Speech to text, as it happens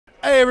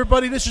Hey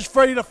everybody, this is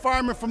Freddy the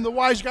Fireman from the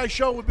Wiseguy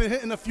show. We've been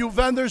hitting a few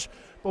vendors,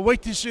 but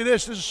wait till you see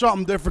this. This is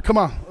something different. Come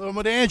on.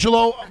 With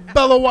Angelo,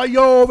 Bello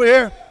Wayo over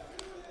here.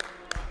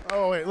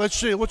 Oh wait, let's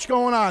see. What's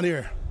going on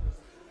here?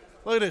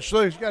 Look at this.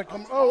 Look, he's got to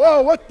come.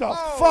 Oh, what the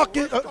fuck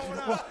is...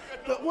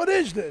 what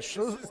is this?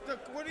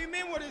 What do you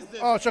mean, what is this?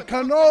 Oh, it's a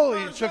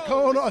cannoli. It's a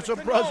cannoli. It's a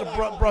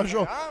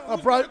braciole.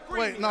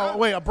 Wait, no,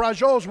 wait. A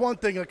braciole is one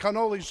thing. A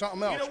cannoli is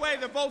something else. Either way,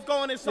 they're both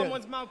going in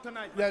someone's mouth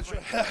tonight. That's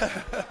right.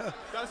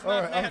 Does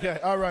not matter. Okay,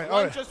 all right.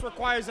 One just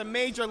requires a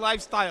major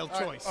lifestyle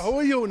choice. Who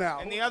are you now?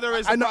 And the other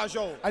is a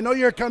braciole. I know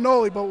you're a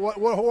cannoli, but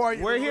who are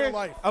you in real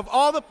life?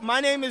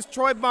 My name is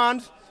Troy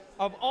Bond.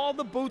 Of all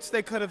the boots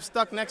they could have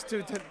stuck next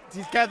to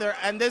together,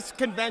 and this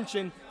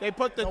convention, they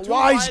put the two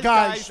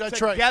Wiseguys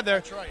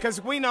together.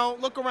 Because we know,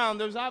 look around,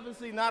 there's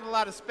obviously not a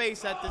lot of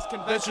space at this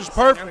convention. This is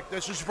perfect.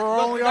 This is for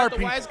only our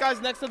people. The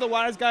Wiseguys next to the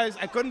Wiseguys.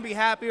 I couldn't be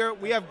happier.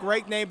 We have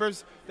great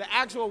neighbors. The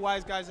actual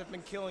Wiseguys have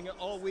been killing it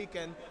all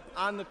weekend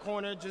on the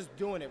corner, just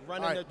doing it,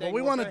 running their thing. Well,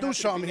 we want to do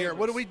something here.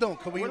 What are we doing?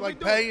 Can we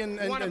pay and?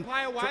 You want to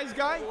apply a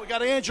Wiseguy? We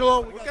got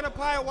Angelo. We're gonna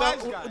apply a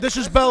Wiseguy. This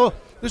is Bello.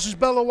 This is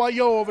Bello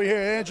Wayo over here,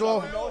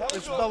 Angelo.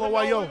 This is Bello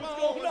Wayo.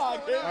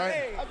 All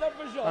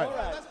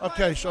right.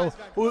 Okay, so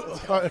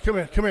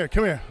come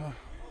here.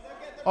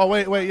 Oh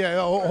wait, yeah.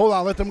 Hold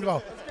on, let them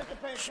go.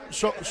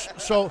 So,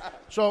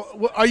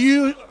 are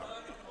you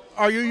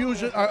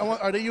using?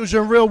 Are they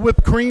using real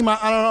whipped cream? I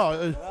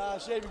don't know.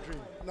 Shaving cream.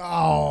 No,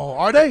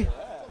 are they?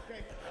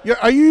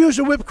 Are you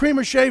using whipped cream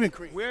or shaving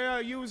cream?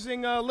 We're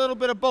using a little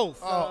bit of both.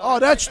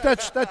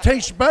 That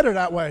tastes better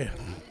that way.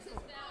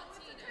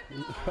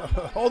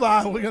 Hold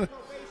on,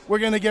 we're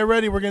gonna get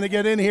ready. We're gonna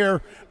get in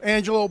here.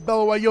 Angelo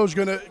Bello Wayo's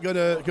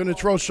gonna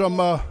throw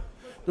some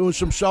doing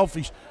some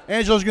selfies.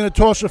 Angelo's gonna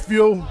toss a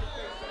few.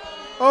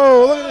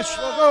 Oh, look at this!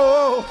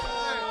 Oh.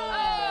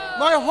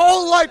 My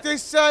whole life they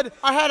said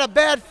I had a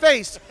bad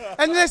face,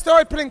 and then they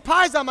started putting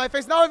pies on my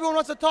face. Now everyone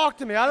wants to talk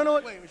to me. I don't know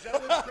what. Wait, was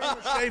that whipped cream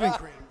or shaving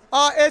cream?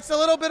 It's a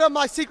little bit of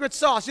my secret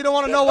sauce. You don't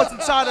want to know what's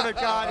inside of it,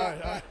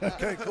 guy. All right,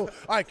 okay, cool.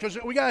 All right, because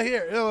we got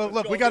here.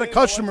 Look, we got a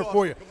customer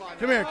for you.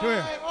 Come here.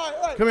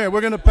 Come here.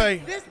 We're gonna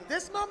pay.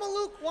 This Mama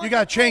Luke. You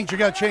got change. You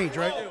got change,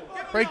 right?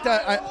 Break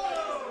that.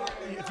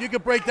 If you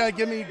could break that,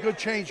 give me good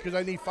change because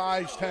I need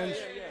 5s, 10s.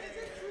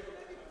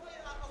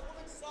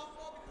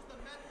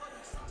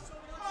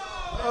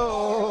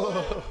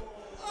 Oh,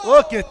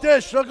 look at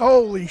this. Look,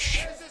 holy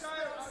shit.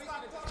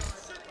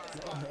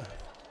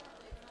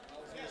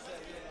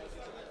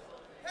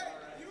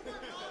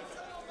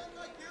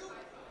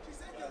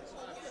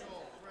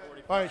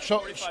 All right, so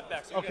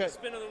okay.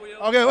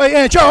 Okay, wait,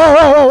 yeah,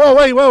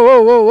 wait,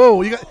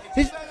 whoa.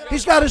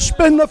 He's got to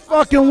spin the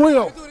fucking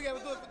wheel.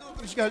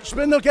 He's got to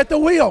spin get the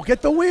wheel.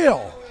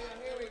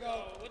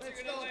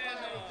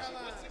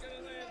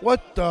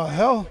 What the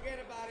hell?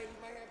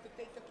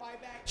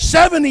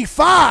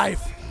 75.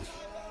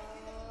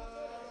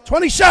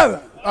 27.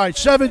 All right,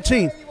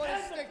 17.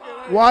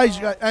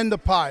 Wiseguy and the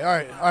pie.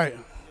 All right.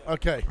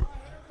 Okay.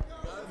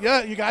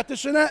 Yeah, you got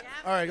this in that?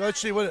 All right, let's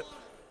see what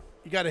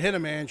you got to hit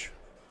him, Ange.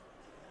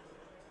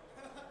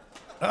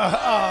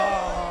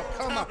 Oh,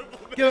 come on.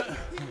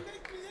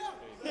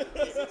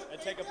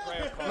 Take a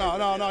prayer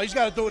card. No. He's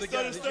got to do it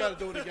again.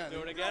 Do it again?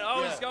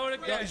 Oh, yeah. He's going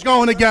again. He's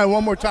going again.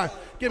 One more time.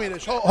 Give me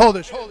this. Hold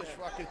this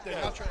fucking thing.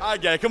 I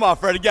get it. Come on,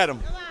 Freddy. Get him.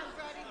 Come on,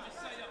 Freddy. You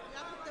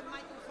have to put the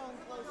microphone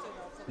closer,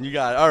 though. You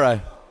got it. All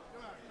right.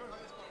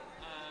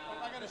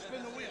 I got to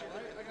spin the wheel,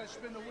 right? I got to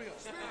spin the wheel.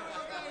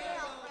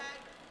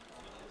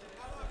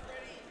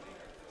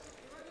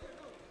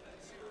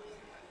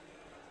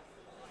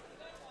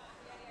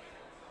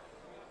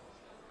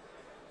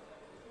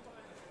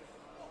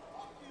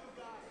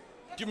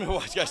 Give me a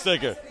Wiseguy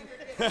sticker.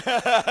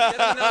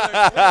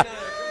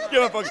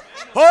 Give him a fucking.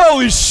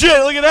 Holy shit!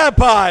 Look at that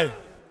pie.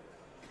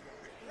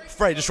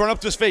 Freddy, just run up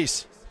to his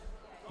face.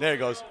 There he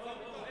goes.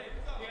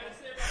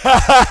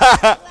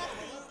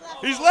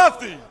 He's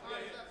lefty.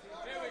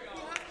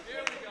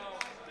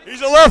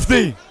 He's a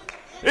lefty.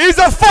 He's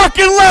a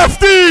fucking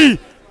lefty.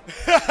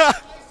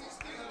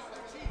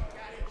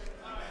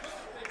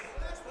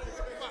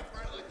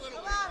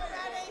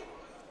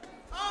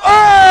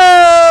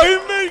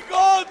 Oh, he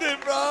called it,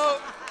 bro.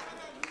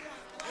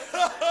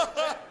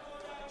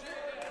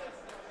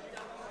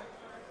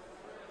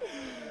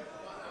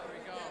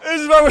 This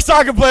is why we're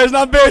soccer players,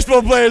 not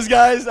baseball players,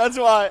 guys. That's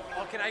why.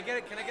 Oh, can I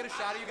get a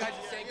shot of you guys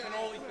just saying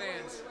cannoli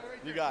fans?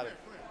 You got it.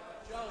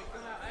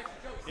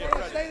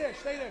 Stay there.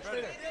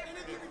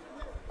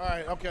 All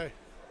right, okay.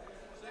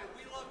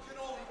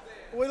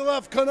 We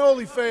love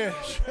cannoli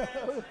fans.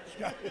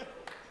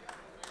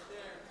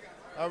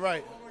 All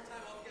right.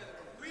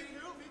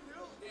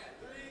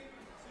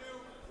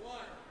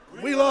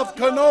 We love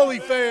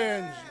cannoli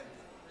fans.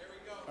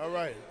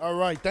 All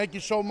right. Thank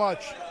you so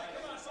much.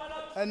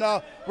 And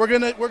we're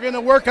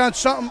gonna work on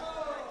something.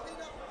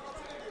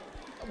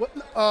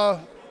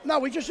 No,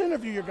 we just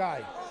interview your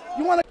guy.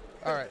 You want to?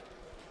 All right.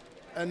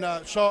 And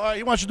so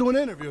he wants to do an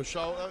interview.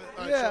 So,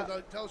 Yeah.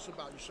 so tell us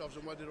about yourselves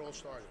and when it all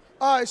started.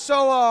 All right,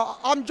 so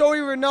I'm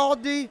Joey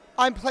Rinaldi.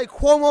 I play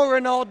Cuomo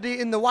Rinaldi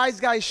in the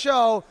Wiseguyz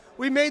show.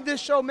 We made this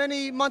show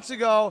many months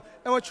ago,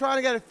 and we're trying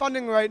to get it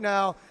funding right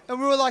now. And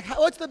we were like,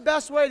 what's the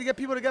best way to get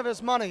people to give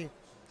us money?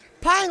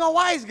 Pieing a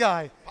wise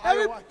guy.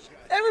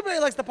 Everybody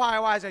likes to pie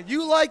a wise guy.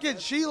 You like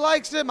it, she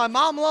likes it, my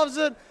mom loves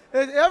it.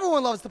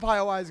 Everyone loves to pie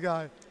a wise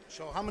guy.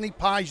 So how many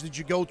pies did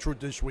you go through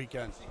this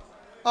weekend?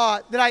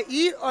 Did I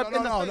eat? Or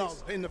No,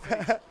 in the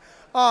face.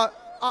 I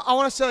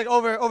want to say like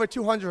over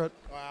 200.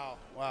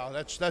 Wow,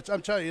 that's.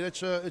 I'm telling you,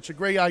 it's a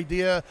great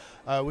idea.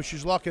 Which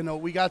is lucky.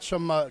 We got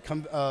some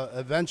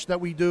events that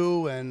we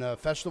do and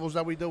festivals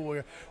that we do.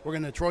 We're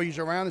gonna throw these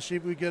around and see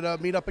if we could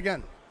meet up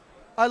again.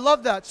 I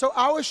love that. So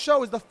our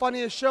show is the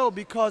funniest show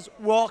because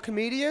we're all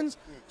comedians.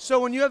 So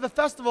when you have a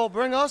festival,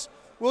 bring us.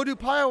 We'll do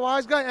Pie a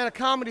Wise Guy and a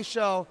comedy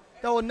show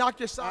that will knock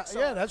your socks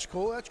off. Yeah, that's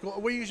cool. That's cool.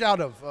 Where are you out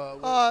of?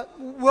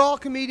 We're all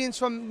comedians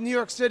from New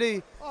York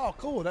City. Oh,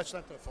 cool. That's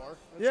not that far.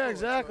 That's Yeah, cool.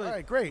 exactly. All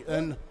right, great.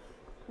 And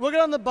we'll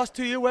get on the bus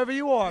to you wherever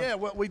you are. yeah,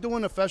 we're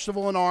doing a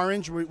festival in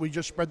Orange. We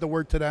just spread the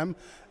word to them.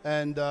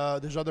 And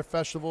there's other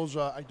festivals.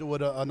 I do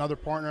with another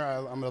partner.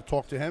 I'm going to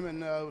talk to him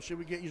and we'll see if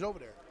we get you over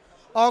there.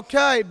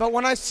 Okay, but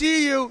when I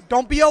see you,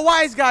 don't be a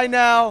wise guy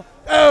now.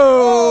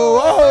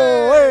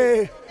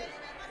 Hey.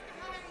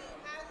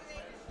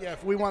 Yeah,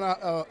 if we want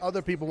to,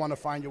 other people want to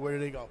find you, where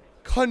do they go?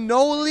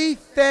 Cannoli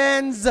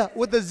Fans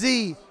with a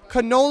Z.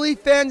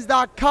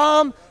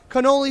 CannoliFans.com.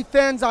 Cannoli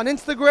Fans on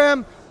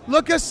Instagram.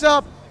 Look us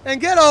up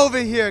and get over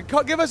here.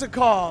 Give us a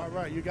call. All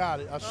right, you got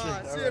it. I'll see. All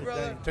right, see you,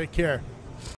 brother. Take care.